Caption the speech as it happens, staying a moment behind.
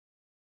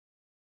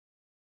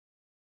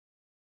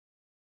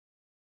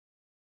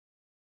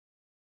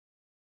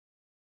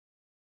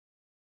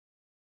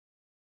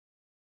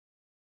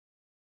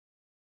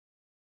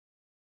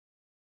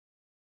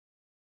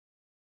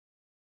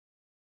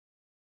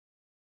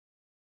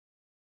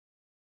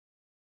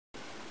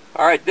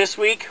Alright, this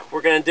week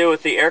we're going to deal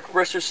with the air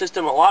compressor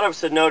system. A lot of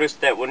us have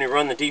noticed that when we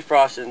run the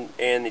defrost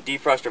and the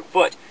defroster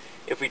foot,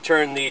 if we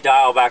turn the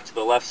dial back to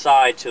the left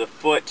side to the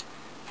foot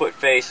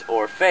face,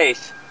 or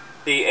face,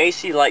 the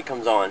AC light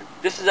comes on.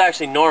 This is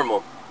actually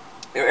normal.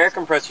 Your air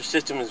compressor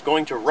system is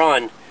going to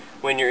run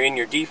when you're in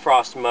your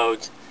defrost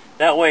modes.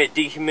 That way it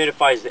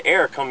dehumidifies the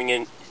air coming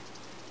in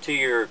to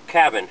your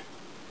cabin.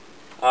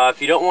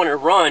 If you don't want it to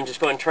run,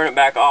 just go ahead and turn it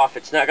back off.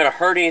 It's not going to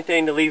hurt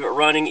anything to leave it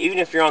running. Even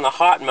if you're on the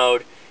hot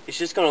mode, it's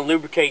just going to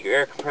lubricate your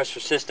air compressor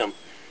system.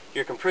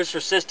 Your compressor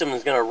system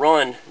is going to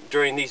run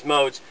during these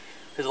modes,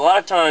 because a lot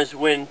of times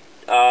when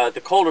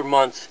the colder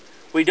months,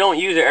 we don't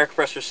use the air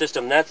compressor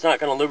system. That's not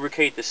going to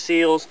lubricate the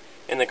seals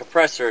and the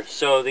compressor.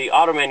 So the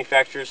auto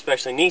manufacturers,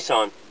 especially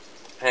Nissan,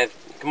 have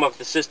come up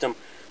with a system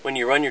when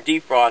you run your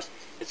defrost,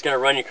 it's going to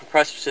run your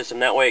compressor system.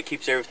 That way it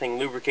keeps everything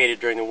lubricated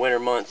during the winter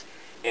months,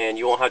 and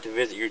you won't have to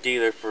visit your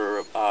dealer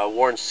for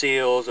worn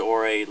seals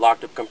or a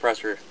locked up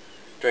compressor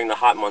during the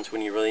hot months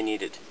when you really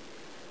need it.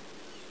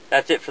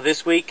 That's it for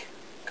this week.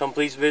 Come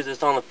please visit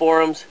us on the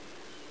forums,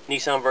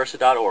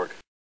 nissanversa.org.